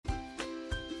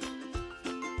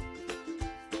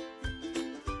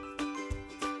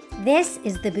This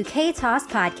is the Bouquet Toss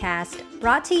podcast,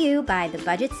 brought to you by the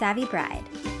Budget Savvy Bride.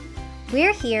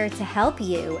 We're here to help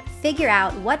you figure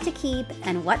out what to keep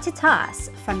and what to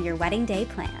toss from your wedding day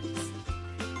plans.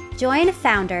 Join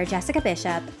founder Jessica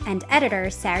Bishop and editor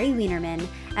Sari Wienerman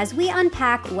as we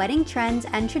unpack wedding trends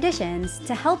and traditions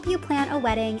to help you plan a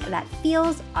wedding that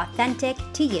feels authentic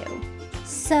to you.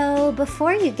 So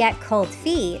before you get cold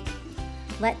feet,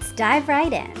 let's dive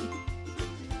right in.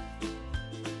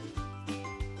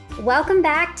 Welcome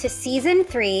back to Season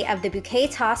 3 of the Bouquet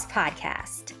Toss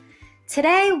podcast.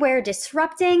 Today, we're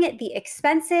disrupting the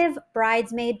expensive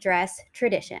bridesmaid dress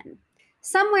tradition.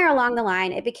 Somewhere along the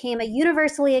line, it became a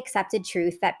universally accepted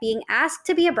truth that being asked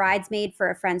to be a bridesmaid for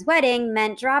a friend's wedding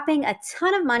meant dropping a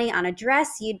ton of money on a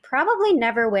dress you'd probably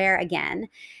never wear again,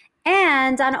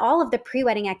 and on all of the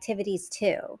pre-wedding activities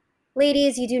too.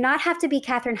 Ladies, you do not have to be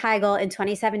Katherine Heigl in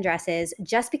 27 dresses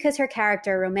just because her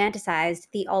character romanticized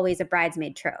the always a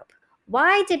bridesmaid trope.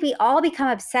 Why did we all become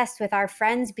obsessed with our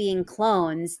friends being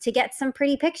clones to get some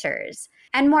pretty pictures?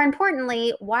 And more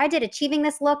importantly, why did achieving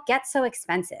this look get so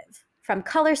expensive? From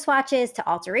color swatches to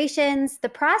alterations, the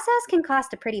process can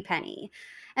cost a pretty penny.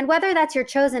 And whether that's your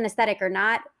chosen aesthetic or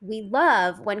not, we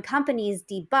love when companies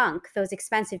debunk those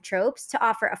expensive tropes to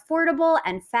offer affordable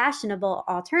and fashionable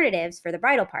alternatives for the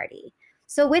bridal party.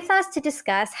 So with us to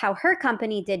discuss how her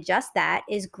company did just that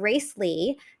is Grace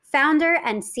Lee, founder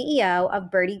and CEO of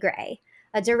Birdie Gray,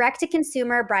 a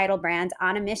direct-to-consumer bridal brand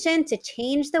on a mission to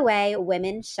change the way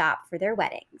women shop for their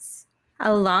weddings.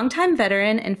 A longtime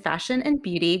veteran in fashion and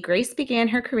beauty, Grace began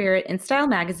her career at InStyle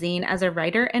magazine as a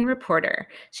writer and reporter.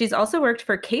 She's also worked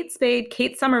for Kate Spade,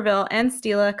 Kate Somerville, and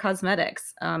Stila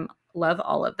Cosmetics. Love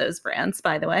all of those brands,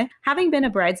 by the way. Having been a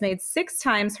bridesmaid 6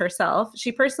 times herself,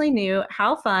 she personally knew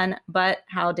how fun, but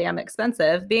how damn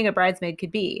expensive being a bridesmaid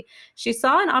could be. She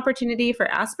saw an opportunity for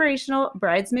aspirational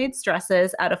bridesmaids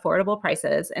dresses at affordable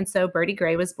prices, and so Birdie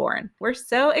Gray was born. We're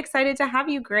so excited to have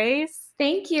you, Grace.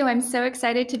 Thank you. I'm so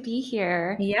excited to be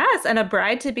here. Yes, and a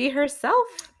bride to be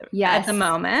herself at the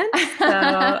moment.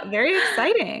 So very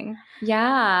exciting.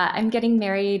 Yeah, I'm getting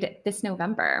married this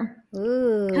November.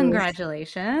 Ooh.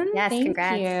 Congratulations. Yes, Thank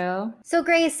congrats. you. So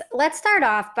Grace, let's start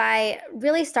off by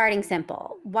really starting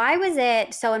simple. Why was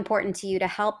it so important to you to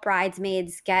help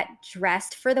bridesmaids get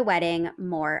dressed for the wedding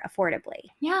more affordably?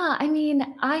 Yeah, I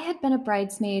mean, I had been a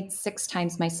bridesmaid 6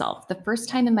 times myself. The first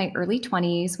time in my early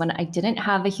 20s when I didn't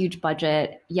have a huge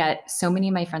budget, yet so many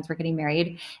of my friends were getting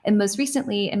married. And most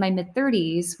recently in my mid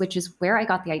 30s, which is where I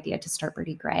got the idea to start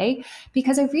Birdie Gray,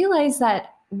 because I realized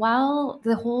that while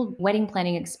the whole wedding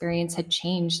planning experience had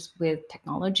changed with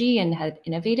technology and had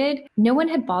innovated, no one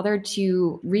had bothered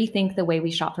to rethink the way we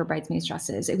shop for bridesmaids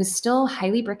dresses. It was still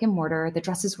highly brick and mortar. The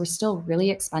dresses were still really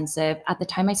expensive. At the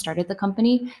time I started the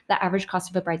company, the average cost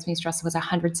of a bridesmaid's dress was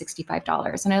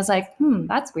 $165. And I was like,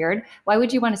 that's weird. Why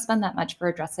would you want to spend that much for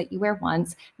a dress that you wear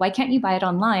once? Why can't you buy it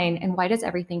online? And why does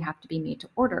everything have to be made to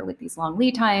order with these long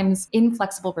lead times,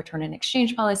 inflexible return and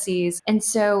exchange policies? And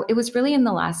so it was really in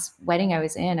the last wedding I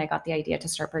was in, I got the idea to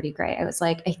start Birdie Gray. I was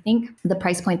like, I think the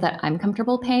price point that I'm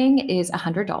comfortable paying is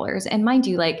 $100. And mind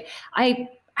you, like I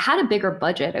had a bigger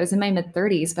budget. I was in my mid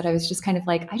 30s, but I was just kind of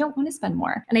like, I don't want to spend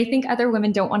more. And I think other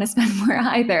women don't want to spend more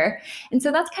either. And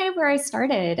so that's kind of where I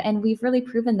started. And we've really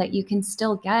proven that you can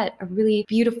still get a really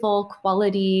beautiful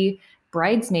quality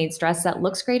bridesmaid's dress that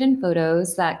looks great in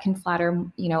photos, that can flatter,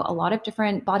 a lot of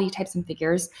different body types and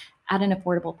figures at an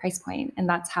affordable price point. And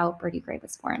that's how Birdie Gray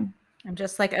was born. I'm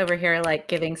just like over here, like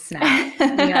giving snaps.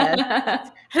 Yes.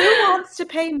 Who wants to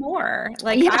pay more?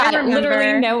 Like, yeah, I remember,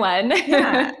 literally no one.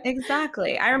 Yeah,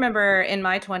 exactly. I remember in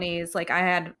my 20s, like I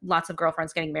had lots of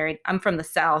girlfriends getting married. I'm from the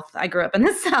South. I grew up in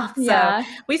the South. So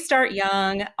we start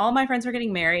young. All my friends were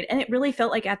getting married. And it really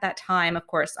felt like at that time, of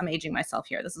course, I'm aging myself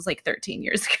here. This is like 13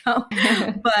 years ago.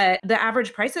 But the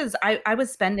average prices, I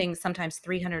was spending sometimes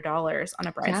 $300 on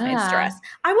a bridesmaid's dress.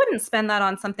 I wouldn't spend that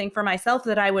on something for myself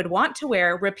that I would want to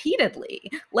wear repeatedly,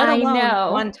 let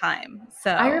alone one time.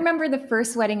 So I remember the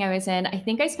first wedding I was in, I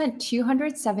think I spent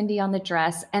 $270 on the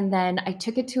dress. And then I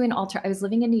took it to I was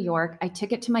living in New York. I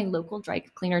took it to my local dry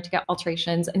cleaner to get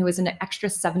alterations, and it was an extra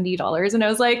 $70. And I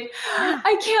was like,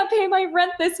 I can't pay my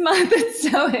rent this month.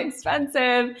 It's so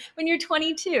expensive when you're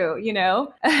 22,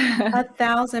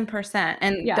 1,000%.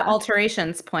 And the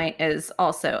alterations point is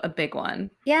also a big one.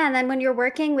 Yeah. And then when you're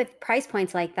working with price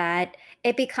points like that,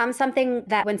 it becomes something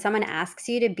that when someone asks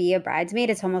you to be a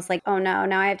bridesmaid, it's almost like, oh no,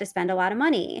 now I have to spend a lot of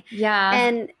money. Yeah.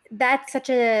 And that's such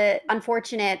a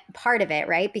unfortunate part of it,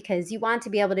 right? Because you want to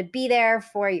be able to be there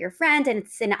for your friend, and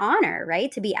it's an honor,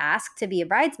 right? To be asked to be a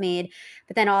bridesmaid.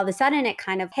 But then all of a sudden it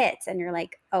kind of hits and you're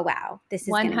like, oh wow, this is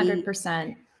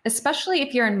 100%. especially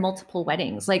if you're in multiple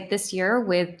weddings. Like this year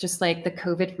with just like the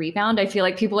COVID rebound, I feel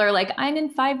like people are like, I'm in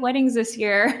 5 weddings this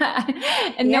year.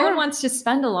 And no one wants to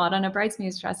spend a lot on a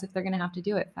bridesmaid's dress if they're going to have to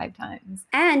do it 5 times.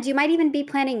 And you might even be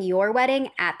planning your wedding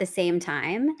at the same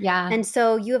time. Yeah. And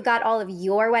so you have got all of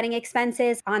your wedding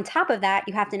expenses. On top of that,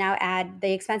 you have to now add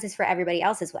the expenses for everybody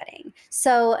else's wedding.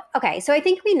 So, okay. So I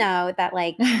think we know that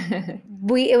like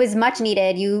it was much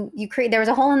needed. There was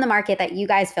a hole in the market that you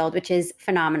guys filled, which is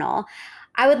phenomenal.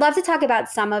 I would love to talk about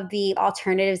some of the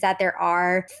alternatives that there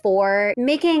are for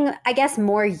making, I guess,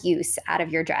 more use out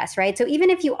of your dress, right? So even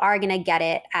if you are going to get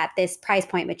it at this price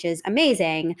point, which is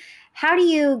amazing, how do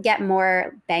you get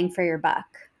more bang for your buck?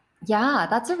 Yeah,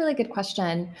 that's a really good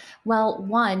question. Well,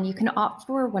 one, you can opt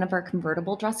for one of our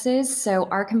convertible dresses. So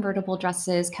our convertible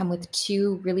dresses come with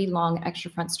 2 really long extra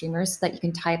front streamers so that you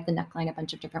can tie up the neckline a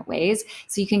bunch of different ways.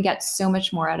 So you can get so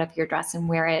much more out of your dress and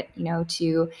wear it,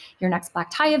 to your next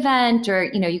black tie event, or,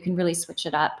 you can really switch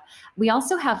it up. We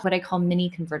also have what I call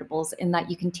mini convertibles, in that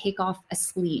you can take off a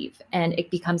sleeve and it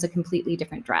becomes a completely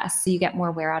different dress. So you get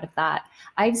more wear out of that.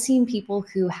 I've seen people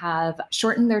who have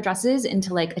shortened their dresses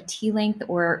into like a T-length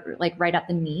or like right at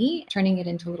the knee, turning it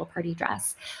into a little party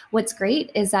dress. What's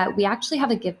great is that we actually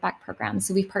have a give back program.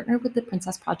 So we've partnered with the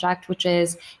Princess Project, which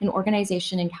is an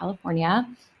organization in California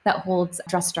that holds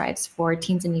dress drives for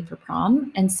teens in need for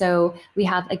prom. And so we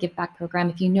have a give back program.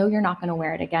 If you know you're not going to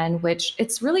wear it again, which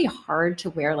it's really hard to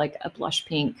wear like a blush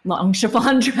pink long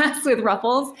chiffon dress with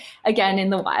ruffles again in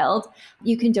the wild,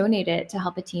 you can donate it to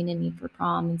help a teen in need for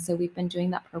prom. And so we've been doing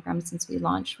that program since we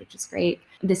launched, which is great.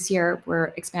 This year,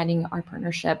 we're expanding our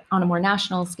partnership on a more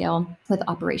national scale with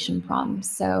Operation Prom.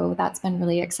 So that's been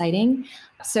really exciting.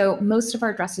 So most of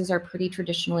our dresses are pretty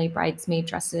traditionally bridesmaid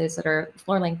dresses that are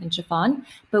floor length and chiffon,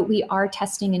 but we are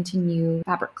testing into new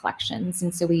fabric collections.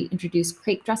 And so we introduced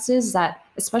crepe dresses that,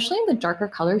 especially in the darker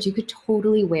colors, you could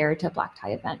totally wear to a black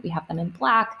tie event. We have them in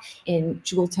black, in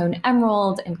jewel tone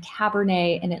emerald, and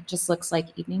cabernet, and it just looks like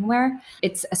evening wear.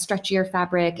 It's a stretchier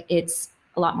fabric. It's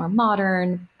a lot more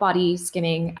modern, body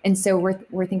skimming. And so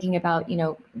we're thinking about,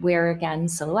 wear again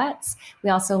silhouettes. We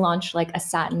also launched like a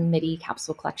satin midi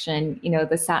capsule collection,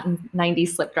 the satin 90s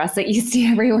slip dress that you see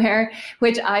everywhere,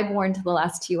 which I've worn to the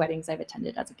last 2 weddings I've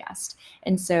attended as a guest.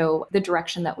 And so the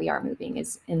direction that we are moving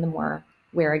is in the more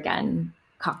wear again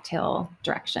cocktail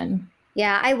direction.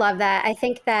 Yeah, I love that. I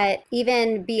think that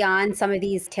even beyond some of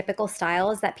these typical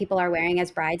styles that people are wearing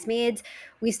as bridesmaids,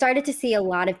 we started to see a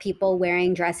lot of people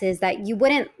wearing dresses that you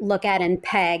wouldn't look at and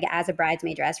peg as a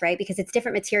bridesmaid dress, right? Because it's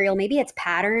different material. Maybe it's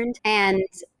patterned. And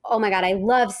oh my God, I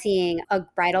love seeing a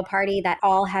bridal party that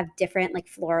all have different like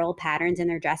floral patterns in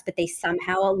their dress, but they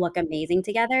somehow look amazing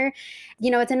together.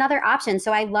 It's another option.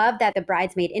 So I love that the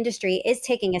bridesmaid industry is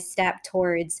taking a step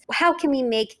towards how can we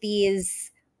make these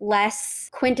less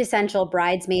quintessential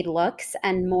bridesmaid looks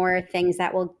and more things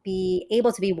that will be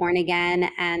able to be worn again.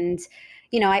 And,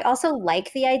 I also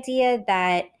like the idea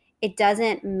that it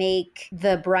doesn't make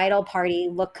the bridal party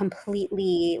look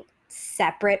completely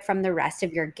separate from the rest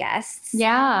of your guests.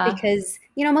 Yeah. Because,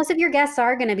 most of your guests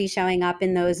are going to be showing up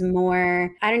in those more,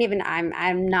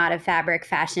 I'm not a fabric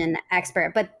fashion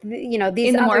expert, but, these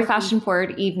in the more fashion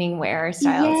forward evening wear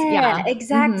styles. Yeah.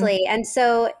 Exactly. Mm-hmm. And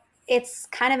so it's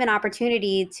kind of an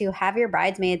opportunity to have your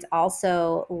bridesmaids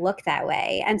also look that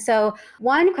way. And so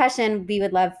one question we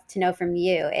would love to know from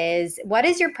you is, what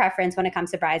is your preference when it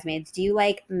comes to bridesmaids? Do you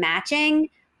like matching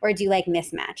or do you like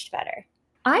mismatched better?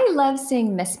 I love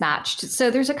seeing mismatched. So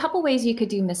there's a couple ways you could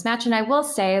do mismatch. And I will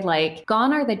say, like,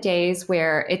 gone are the days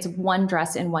where it's one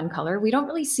dress in one color. We don't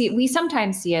really see it. We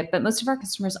sometimes see it, but most of our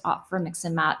customers opt for mix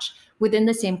and match within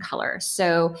the same color.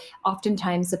 So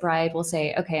oftentimes the bride will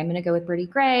say, okay, I'm going to go with Birdie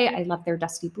Gray. I love their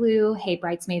dusty blue. Hey,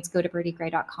 bridesmaids, go to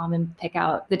birdiegray.com and pick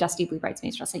out the dusty blue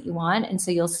bridesmaids dress that you want. And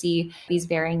so you'll see these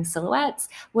varying silhouettes.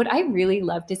 What I really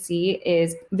love to see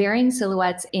is varying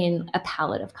silhouettes in a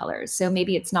palette of colors. So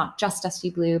maybe it's not just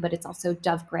dusty blue, but it's also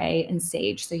dove gray and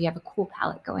sage. So you have a cool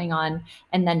palette going on,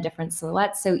 and then different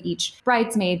silhouettes. So each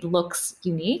bridesmaid looks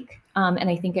unique. And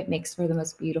I think it makes for the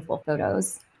most beautiful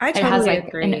photos. I totally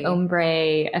agree. An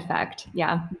ombre effect.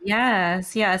 Yeah.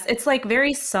 Yes. It's like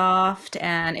very soft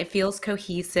and it feels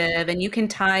cohesive, and you can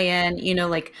tie in,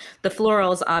 like the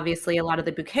florals, obviously a lot of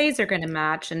the bouquets are going to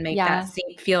match and make that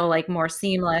feel like more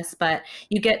seamless, but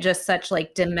you get just such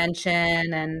like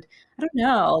dimension, and I don't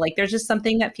know. Like there's just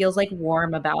something that feels like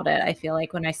warm about it. I feel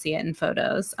like when I see it in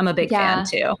photos, I'm a big fan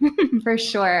too. For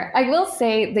sure. I will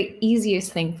say the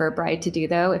easiest thing for a bride to do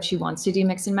though, if she wants to do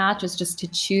mix and match, is just to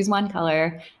choose one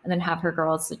color and then have her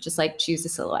girls just like choose a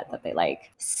silhouette that they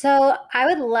like. So I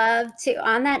would love to,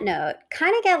 on that note,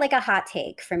 kind of get like a hot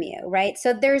take from you, right?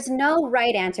 So there's no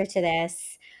right answer to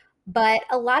this, but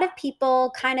a lot of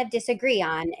people kind of disagree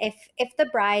on if the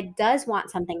bride does want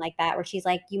something like that, where she's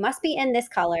like, you must be in this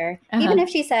color, even if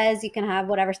she says you can have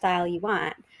whatever style you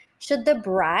want. Should the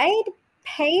bride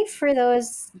pay for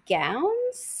those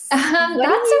gowns?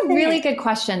 That's a really good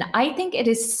question. I think it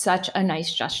is such a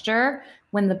nice gesture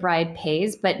when the bride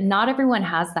pays, but not everyone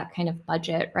has that kind of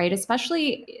budget, right?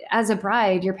 Especially as a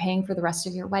bride, you're paying for the rest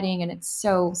of your wedding and it's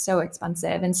so, so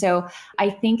expensive. And so I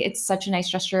think it's such a nice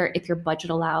gesture if your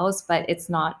budget allows, but it's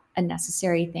not a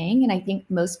necessary thing. And I think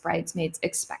most bridesmaids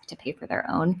expect to pay for their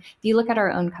own. If you look at our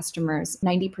own customers,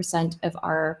 90% of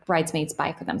our bridesmaids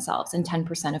buy for themselves and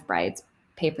 10% of brides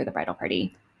pay for the bridal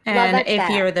party. And if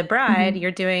you're the bride, you're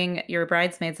doing your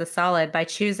bridesmaids a solid by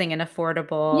choosing an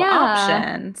affordable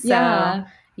option. So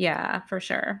yeah, for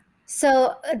sure.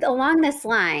 So along this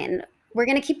line, we're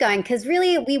going to keep going because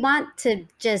really we want to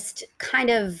just kind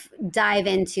of dive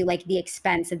into like the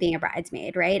expense of being a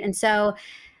bridesmaid, right? And so,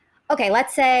 okay,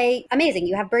 let's say, amazing,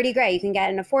 you have Birdie Gray. You can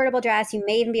get an affordable dress. You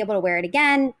may even be able to wear it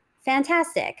again.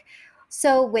 Fantastic.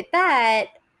 So with that,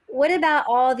 what about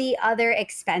all the other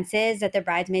expenses that the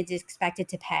bridesmaid is expected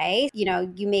to pay? You know,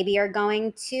 you maybe are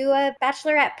going to a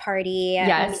bachelorette party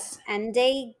and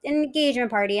an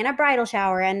engagement party and a bridal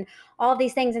shower and all of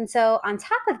these things. And so on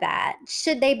top of that,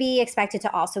 should they be expected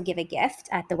to also give a gift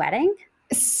at the wedding?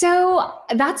 So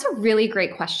that's a really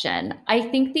great question. I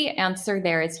think the answer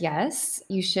there is yes,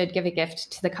 you should give a gift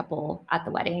to the couple at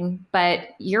the wedding.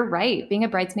 But you're right, being a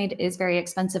bridesmaid is very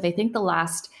expensive. I think the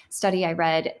last study I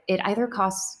read,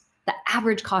 the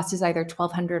average cost is either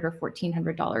 $1,200 or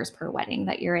 $1,400 per wedding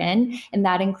that you're in. And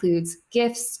that includes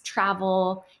gifts,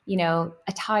 travel,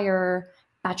 attire,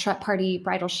 bachelorette party,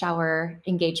 bridal shower,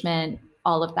 engagement,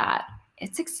 all of that.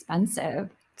 It's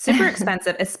expensive. Super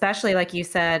expensive, especially like you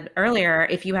said earlier,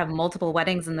 if you have multiple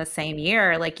weddings in the same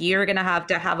year, like you're going to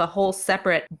have a whole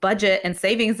separate budget and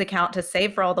savings account to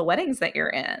save for all the weddings that you're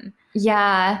in.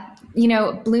 Yeah.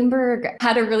 Bloomberg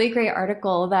had a really great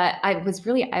article that I was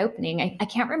really eye-opening. I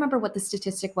can't remember what the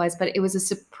statistic was, but it was a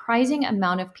surprising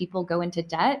amount of people go into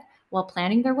debt while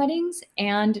planning their weddings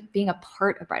and being a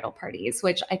part of bridal parties,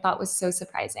 which I thought was so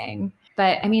surprising.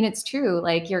 But I mean, it's true.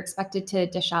 Like you're expected to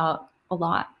dish out a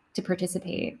lot to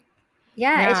participate.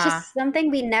 Yeah, it's just something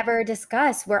we never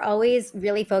discuss. We're always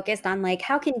really focused on like,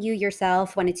 how can you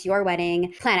yourself, when it's your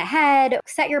wedding, plan ahead,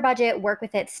 set your budget, work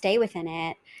with it, stay within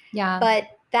it. Yeah. But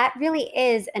that really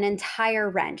is an entire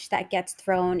wrench that gets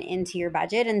thrown into your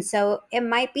budget. And so it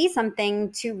might be something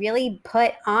to really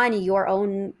put on your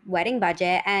own wedding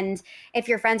budget. And if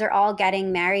your friends are all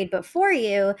getting married before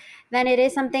you, then it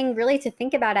is something really to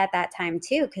think about at that time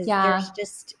too, because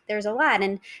there's a lot.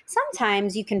 And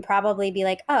sometimes you can probably be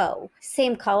like, oh,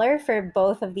 same color for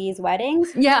both of these weddings.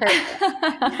 Yeah.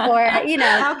 Or,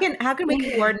 how can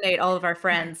we coordinate all of our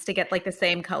friends to get like the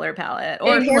same color palette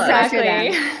or exactly.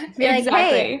 Be like,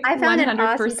 hey, I found 100%. An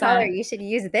awesome color. You should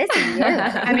use this in your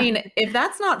wedding. I mean, if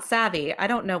that's not savvy, I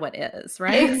don't know what is,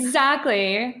 right?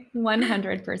 Exactly.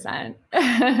 100%.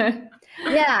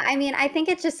 Yeah, I mean, I think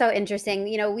it's just so interesting.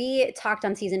 We talked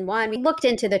on season 1, we looked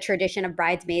into the tradition of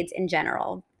bridesmaids in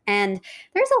general. And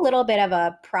there's a little bit of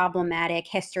a problematic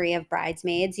history of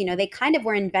bridesmaids. They kind of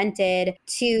were invented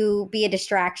to be a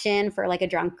distraction for like a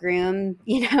drunk groom,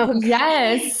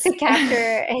 yes, to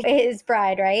capture his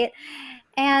bride, right?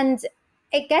 And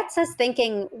it gets us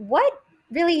thinking, what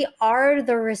really are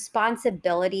the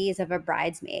responsibilities of a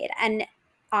bridesmaid? And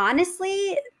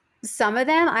honestly, some of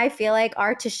them I feel like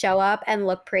are to show up and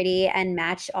look pretty and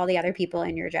match all the other people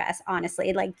in your dress.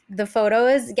 Honestly, like the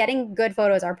photos, getting good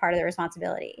photos are part of the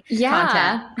responsibility.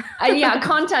 Yeah.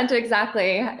 Content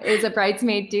exactly is a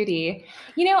bridesmaid duty.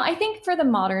 I think for the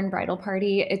modern bridal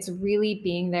party, it's really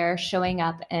being there, showing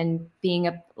up and being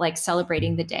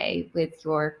celebrating the day with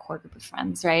your core group of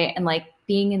friends, right? And like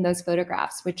being in those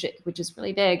photographs, which is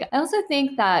really big. I also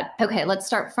think that, okay, let's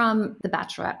start from the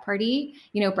bachelorette party.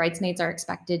 Bridesmaids are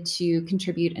expected to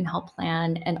contribute and help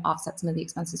plan and offset some of the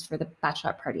expenses for the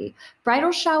bachelorette party.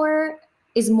 Bridal shower,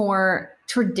 is more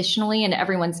traditionally, and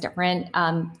everyone's different,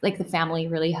 like the family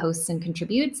really hosts and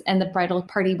contributes, and the bridal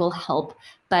party will help,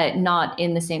 but not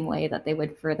in the same way that they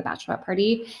would for the bachelorette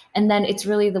party. And then it's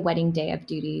really the wedding day of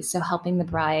duties. So helping the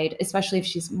bride, especially if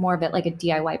she's more of it like a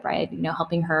DIY bride,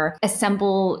 helping her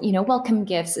assemble, welcome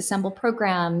gifts, assemble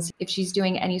programs. If she's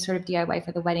doing any sort of DIY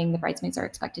for the wedding, the bridesmaids are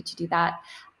expected to do that.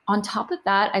 On top of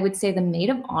that, I would say the maid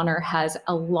of honor has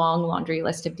a long laundry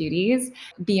list of duties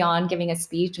beyond giving a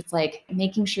speech. It's like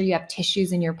making sure you have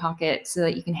tissues in your pocket so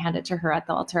that you can hand it to her at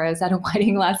the altar. I was at a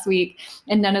wedding last week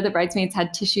and none of the bridesmaids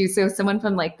had tissues. So someone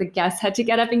from like the guests had to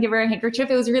get up and give her a handkerchief.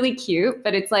 It was really cute,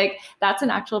 but it's like, that's an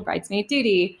actual bridesmaid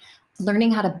duty.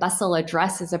 Learning how to bustle a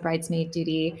dress is a bridesmaid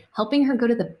duty. Helping her go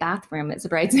to the bathroom is a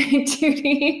bridesmaid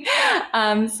duty.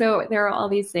 So there are all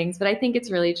these things, but I think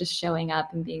it's really just showing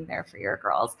up and being there for your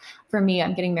girls. For me,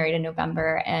 I'm getting married in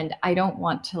November and I don't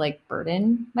want to like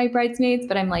burden my bridesmaids,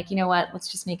 but I'm like, you know what,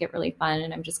 let's just make it really fun.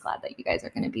 And I'm just glad that you guys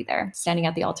are going to be there standing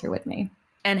at the altar with me.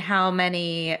 And how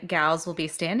many gals will be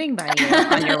standing by you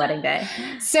on your wedding day?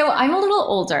 So I'm a little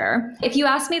older. If you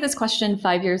asked me this question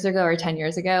 5 years ago or 10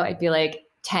 years ago, I'd be like,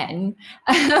 10.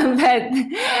 But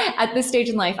at this stage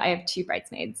in life, I have 2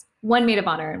 bridesmaids, 1 maid of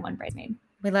honor and 1 bridesmaid.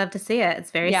 We love to see it. It's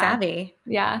very savvy.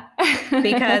 Yeah.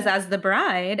 Because as the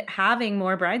bride, having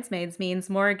more bridesmaids means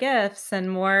more gifts and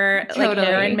more like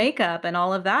hair and makeup and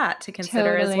all of that to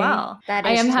consider as well. That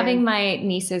is I am true. Having my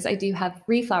nieces. I do have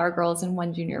 3 flower girls and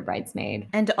 1 junior bridesmaid.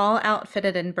 And all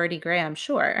outfitted in Birdie Gray, I'm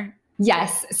sure.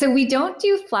 Yes. So we don't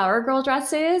do flower girl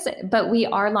dresses, but we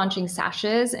are launching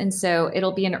sashes. And so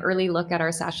it'll be an early look at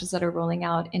our sashes that are rolling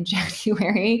out in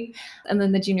January. And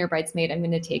then the junior bridesmaid, I'm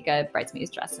going to take a bridesmaid's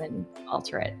dress and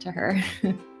alter it to her.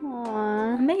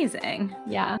 Aww, amazing.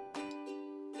 Yeah.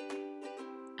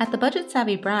 At The Budget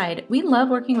Savvy Bride, we love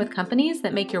working with companies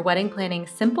that make your wedding planning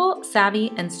simple,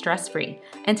 savvy, and stress-free.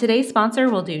 And today's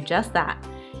sponsor will do just that.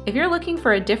 If you're looking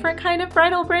for a different kind of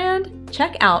bridal brand,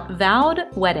 check out Vowed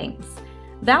Weddings.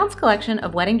 Vowed's collection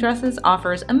of wedding dresses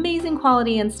offers amazing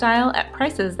quality and style at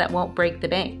prices that won't break the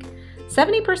bank.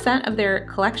 70% of their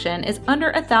collection is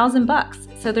under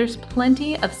 $1,000, so there's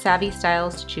plenty of savvy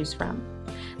styles to choose from.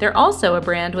 They're also a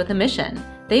brand with a mission.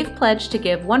 They've pledged to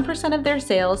give 1% of their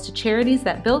sales to charities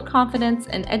that build confidence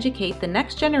and educate the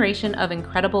next generation of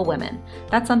incredible women.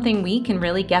 That's something we can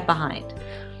really get behind.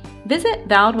 Visit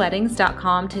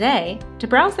vowedweddings.com today to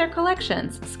browse their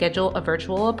collections, schedule a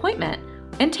virtual appointment,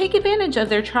 and take advantage of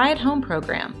their try-at-home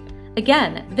program.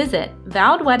 Again, visit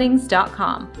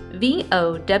vowedweddings.com,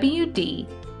 VOWD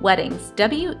weddings,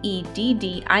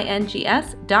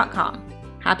 WEDDINGS.com.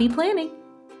 Happy planning!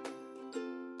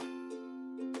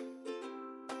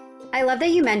 I love that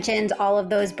you mentioned all of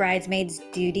those bridesmaids'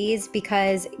 duties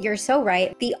because you're so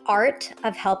right. The art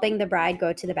of helping the bride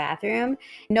go to the bathroom,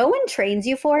 no one trains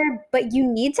you for, but you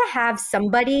need to have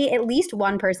somebody, at least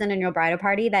one person in your bridal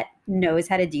party that knows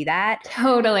how to do that.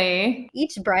 Totally.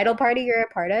 Each bridal party you're a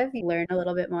part of, you learn a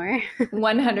little bit more.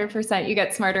 100%. You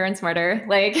get smarter and smarter.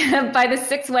 Like by the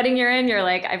 6th wedding you're in, you're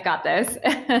like, I've got this.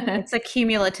 It's a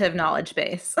cumulative knowledge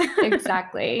base.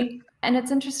 Exactly. And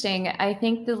it's interesting. I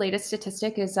think the latest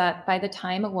statistic is that by the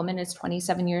time a woman is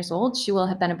 27 years old, she will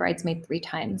have been a bridesmaid 3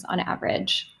 times on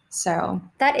average. So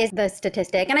that is the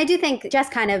statistic. And I do think Jess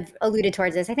kind of alluded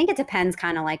towards this. I think it depends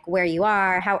kind of like where you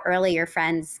are, how early your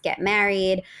friends get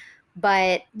married.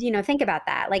 But, think about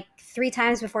that. Like 3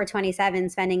 times before 27,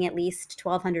 spending at least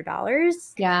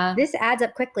 $1,200. Yeah. This adds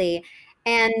up quickly.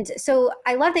 And so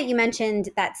I love that you mentioned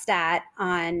that stat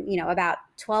on, about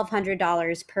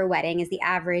 $1,200 per wedding is the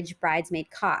average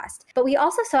bridesmaid cost. But we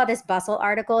also saw this Bustle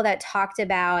article that talked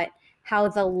about how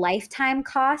the lifetime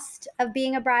cost of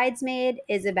being a bridesmaid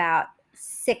is about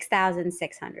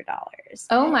 $6,600.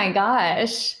 Oh my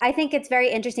gosh. I think it's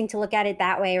very interesting to look at it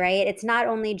that way, right? It's not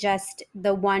only just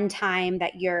the one time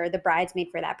that you're the bridesmaid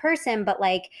for that person, but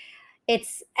like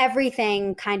it's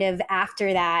everything kind of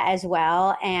after that as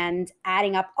well, and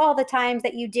adding up all the times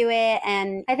that you do it.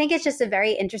 And I think it's just a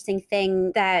very interesting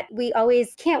thing that we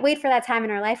always can't wait for that time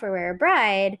in our life where we're a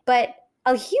bride, but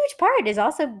a huge part is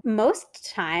also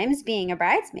most times being a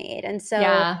bridesmaid. And so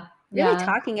really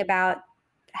talking about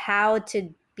how to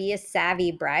be a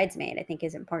savvy bridesmaid, I think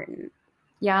is important.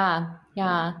 Yeah.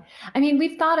 I mean,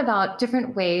 we've thought about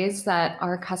different ways that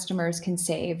our customers can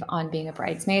save on being a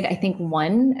bridesmaid. I think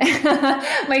one,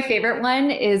 my favorite one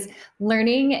is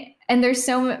learning. And there's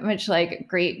so much like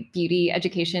great beauty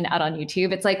education out on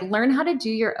YouTube. It's like, learn how to do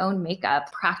your own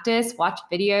makeup, practice, watch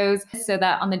videos so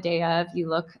that on the day of you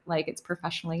look like it's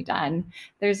professionally done.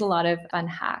 There's a lot of fun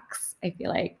hacks, I feel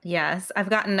like. Yes.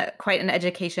 I've gotten quite an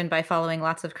education by following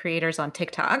lots of creators on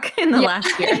TikTok in the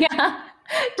last year. Yeah.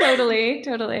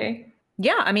 Totally.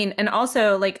 Yeah, I mean, and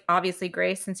also like obviously,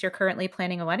 Grace, since you're currently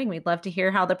planning a wedding, we'd love to hear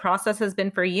how the process has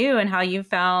been for you and how you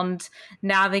found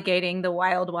navigating the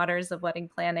wild waters of wedding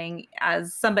planning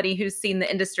as somebody who's seen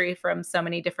the industry from so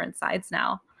many different sides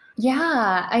now.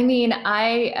 Yeah, I mean,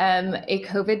 I am a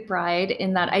COVID bride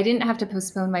in that I didn't have to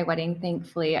postpone my wedding,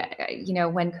 thankfully.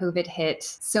 When COVID hit,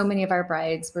 so many of our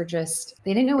brides were just,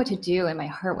 they didn't know what to do. And my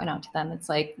heart went out to them. It's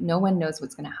like, no one knows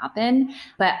what's going to happen.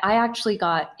 But I actually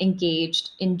got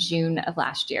engaged in June of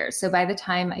last year. So by the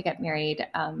time I get married,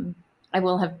 I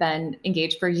will have been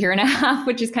engaged for a year and a half,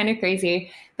 which is kind of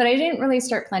crazy. But I didn't really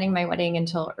start planning my wedding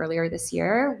until earlier this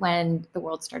year when the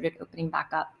world started opening back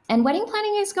up. And wedding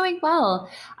planning is going well.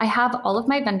 I have all of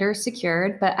my vendors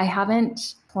secured, but I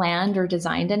haven't planned or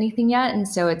designed anything yet. And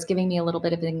so it's giving me a little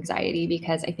bit of anxiety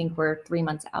because I think we're 3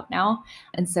 months out now.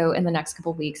 And so in the next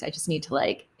couple of weeks, I just need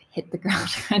to hit the ground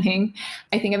running.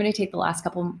 I think I'm going to take the last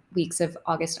couple weeks of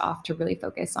August off to really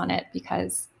focus on it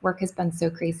because work has been so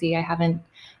crazy. I haven't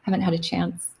had a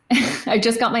chance. I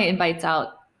just got my invites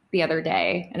out the other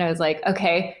day and I was like,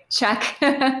 okay, check.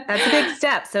 That's a big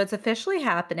step. So it's officially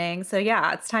happening. So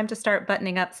yeah, it's time to start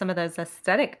buttoning up some of those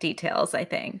aesthetic details, I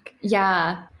think.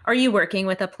 Yeah. Are you working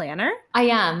with a planner? I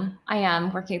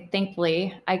am working.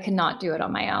 Thankfully, I could not do it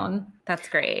on my own. That's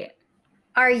great.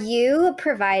 Are you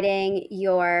providing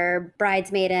your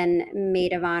bridesmaid and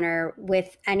maid of honor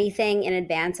with anything in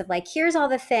advance of like, here's all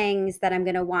the things that I'm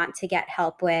going to want to get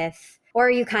help with? Or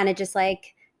are you kind of just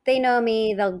like, they know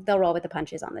me, they'll roll with the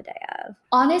punches on the day of?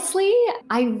 Honestly,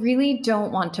 I really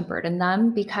don't want to burden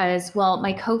them because, well,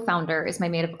 my co-founder is my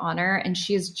maid of honor and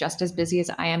she is just as busy as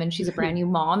I am and she's a brand new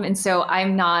mom. And so I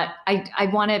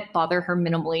want to bother her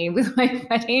minimally with my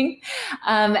wedding.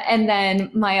 And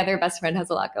then my other best friend has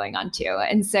a lot going on too.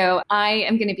 And so I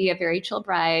am going to be a very chill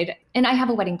bride and I have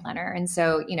a wedding planner. And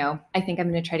so, I think I'm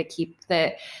going to try to keep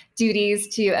the duties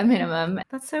to a minimum.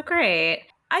 That's so great.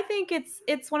 I think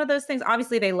it's one of those things.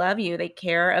 Obviously, they love you. They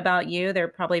care about you. They're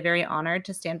probably very honored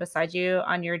to stand beside you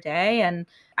on your day. And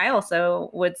I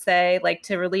also would say like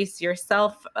to release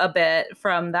yourself a bit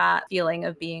from that feeling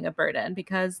of being a burden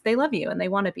because they love you and they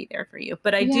want to be there for you.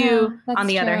 But I do, on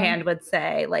the other hand, would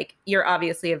say like you're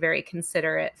obviously a very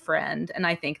considerate friend. And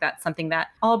I think that's something that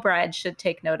all brides should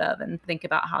take note of and think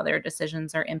about how their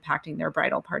decisions are impacting their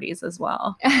bridal parties as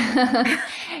well.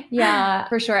 Yeah,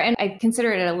 for sure. And I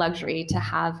consider it a luxury to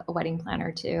have a wedding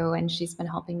planner too. And she's been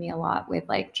helping me a lot with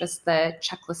like just the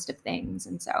checklist of things.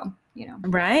 And so,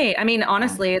 Right. I mean,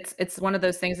 honestly, it's one of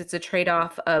those things, it's a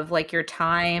trade-off of like your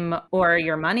time or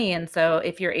your money. And so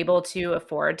if you're able to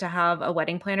afford to have a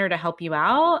wedding planner to help you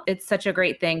out, it's such a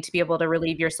great thing to be able to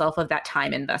relieve yourself of that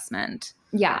time investment.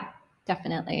 Yeah,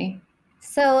 definitely.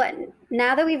 So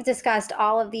now that we've discussed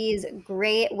all of these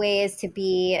great ways to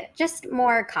be just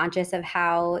more conscious of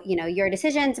how, your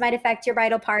decisions might affect your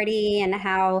bridal party and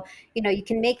how, you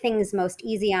can make things most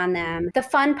easy on them. The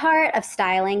fun part of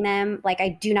styling them, like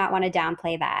I do not want to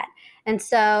downplay that. And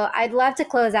so I'd love to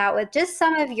close out with just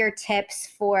some of your tips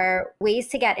for ways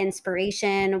to get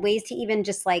inspiration, ways to even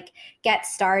just like get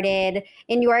started.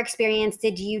 In your experience,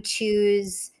 did you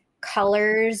choose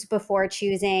colors before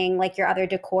choosing like your other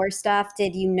decor stuff?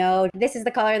 Did you know this is the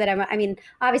color that I mean,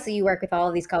 obviously you work with all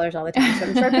of these colors all the time, so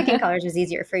I'm sure picking colors was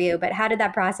easier for you, but how did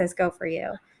that process go for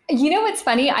you? You know what's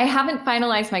funny? I haven't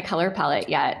finalized my color palette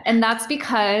yet. And that's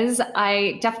because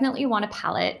I definitely want a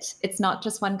palette. It's not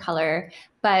just one color,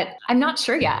 but I'm not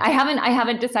sure yet. I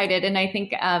haven't decided. And I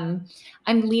think I'm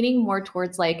leaning more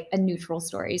towards like a neutral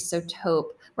story. So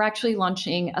taupe. We're actually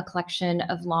launching a collection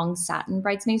of long satin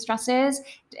bridesmaids dresses,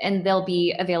 and they'll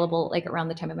be available like around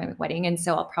the time of my wedding. And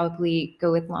so I'll probably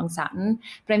go with long satin,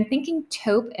 but I'm thinking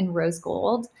taupe and rose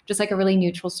gold, just like a really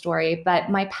neutral story. But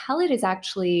my palette is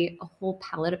actually a whole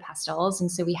palette of pastels. And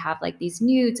so we have like these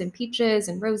nudes and peaches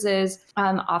and roses,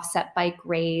 offset by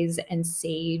grays and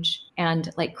sage and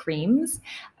like creams.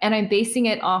 And I'm basing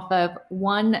it off of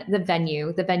the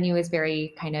venue. The venue is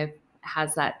very kind of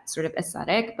has that sort of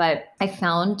aesthetic, but I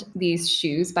found these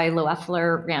shoes by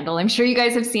Loeffler Randall. I'm sure you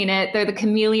guys have seen it. They're the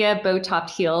camellia bow-topped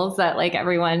heels that like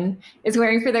everyone is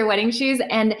wearing for their wedding shoes.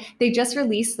 And they just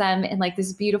released them in like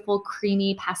this beautiful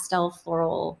creamy pastel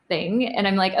floral thing. And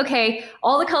I'm like, okay,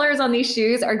 all the colors on these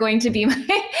shoes are going to be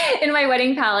in my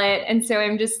wedding palette. And so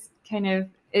I'm just kind of,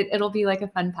 it'll be like a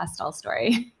fun pastel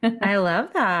story. I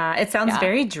love that. It sounds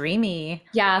very dreamy.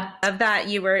 Yeah. Of that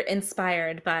you were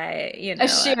inspired by, a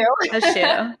shoe. A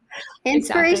shoe.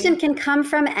 Inspiration can come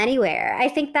from anywhere. I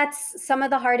think that's some of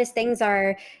the hardest things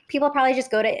are people probably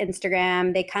just go to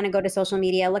Instagram. They kind of go to social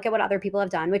media, look at what other people have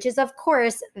done, which is of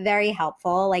course very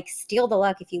helpful. Like steal the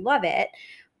look if you love it.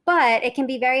 But it can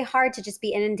be very hard to just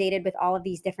be inundated with all of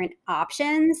these different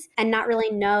options and not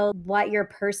really know what your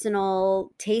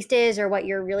personal taste is or what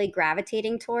you're really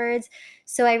gravitating towards.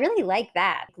 So I really like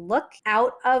that. Look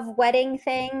out of wedding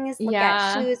things, look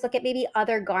at shoes, look at maybe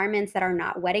other garments that are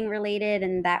not wedding related,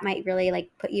 and that might really like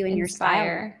put you in your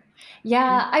style.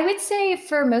 Yeah, I would say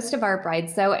for most of our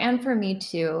brides though, and for me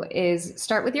too, is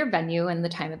start with your venue and the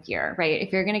time of year, right?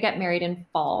 If you're going to get married in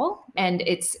fall and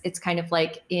it's kind of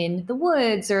like in the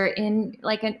woods or in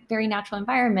like a very natural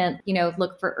environment,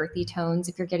 look for earthy tones.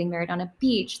 If you're getting married on a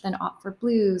beach, then opt for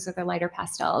blues or the lighter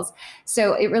pastels.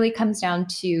 So it really comes down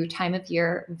to time of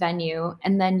year, venue,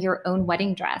 and then your own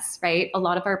wedding dress, right? A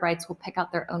lot of our brides will pick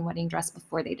out their own wedding dress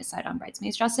before they decide on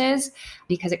bridesmaids dresses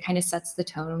because it kind of sets the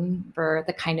tone for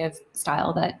the kind of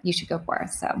style that you should go for.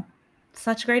 So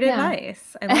such great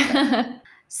advice. I love it.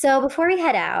 So before we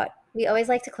head out, we always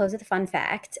like to close with a fun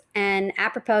fact. And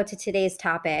apropos to today's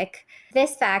topic,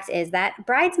 this fact is that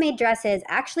bridesmaid dresses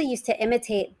actually used to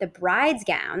imitate the bride's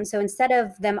gown. So instead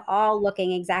of them all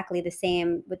looking exactly the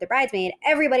same with the bridesmaid,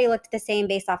 everybody looked the same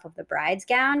based off of the bride's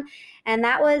gown. And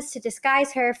that was to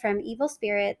disguise her from evil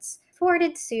spirits,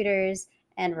 thwarted suitors,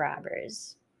 and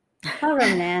robbers. How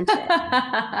romantic.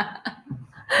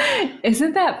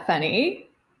 Isn't that funny?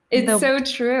 It's so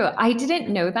true. I didn't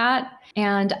know that.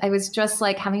 And I was just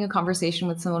like having a conversation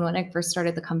with someone when I first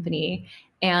started the company.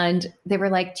 And they were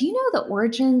like, do you know the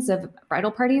origins of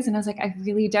bridal parties? And I was like, I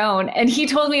really don't. And he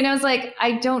told me, and I was like,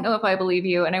 I don't know if I believe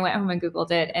you. And I went home and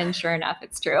Googled it. And sure enough,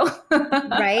 it's true.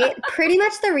 Right? Pretty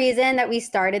much the reason that we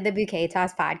started the Bouquet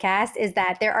Toss podcast is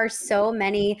that there are so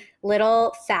many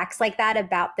little facts like that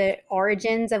about the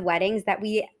origins of weddings that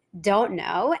we don't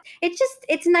know.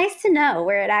 It's nice to know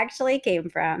where it actually came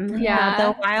from. Yeah,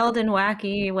 the wild and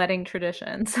wacky wedding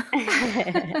traditions.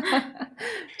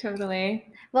 Totally.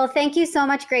 Well, thank you so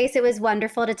much, Grace. It was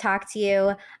wonderful to talk to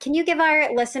you. Can you give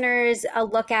our listeners a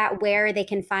look at where they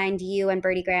can find you and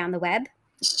Birdie Gray on the web?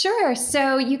 Sure.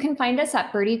 So you can find us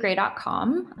at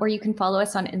birdiegray.com, or you can follow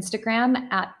us on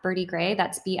Instagram at birdiegray.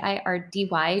 That's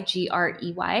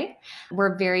BIRDYGREY.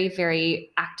 We're very,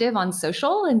 very active on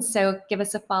social. And so give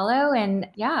us a follow and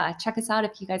check us out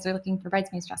if you guys are looking for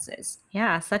bridesmaids dresses.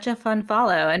 Yeah, such a fun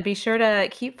follow. And be sure to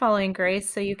keep following Grace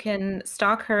so you can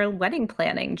stalk her wedding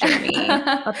planning journey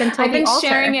up until I've been the altar.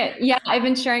 sharing it. Yeah, I've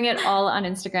been sharing it all on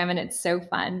Instagram, and it's so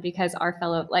fun because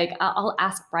I'll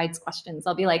ask brides questions.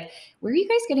 I'll be like, where are you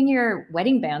guys getting your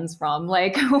wedding bands from?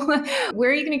 Like, where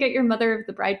are you going to get your mother of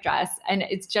the bride dress? And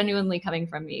it's genuinely coming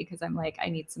from me because I'm like, I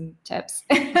need some tips.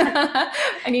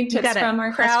 I need tips from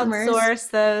our customers. Crowdsource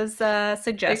those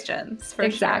suggestions for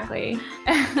exactly.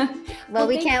 Sure. Well,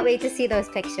 we can't wait to see those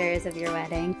pictures of your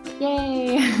wedding.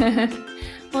 Yay.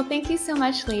 Well, thank you so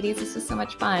much, ladies. This was so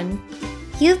much fun.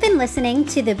 You've been listening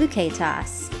to The Bouquet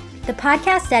Toss, the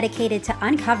podcast dedicated to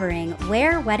uncovering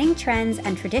where wedding trends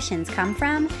and traditions come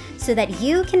from so that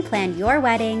you can plan your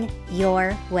wedding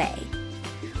your way.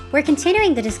 We're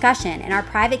continuing the discussion in our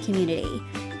private community.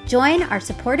 Join our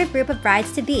supportive group of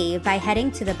brides-to-be by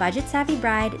heading to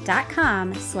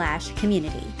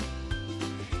thebudgetsavvybride.com/community.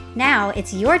 Now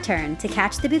it's your turn to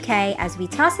catch the bouquet as we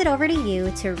toss it over to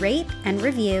you to rate and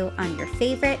review on your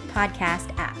favorite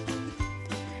podcast app.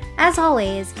 As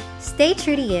always, stay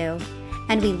true to you,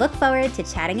 and we look forward to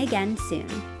chatting again soon.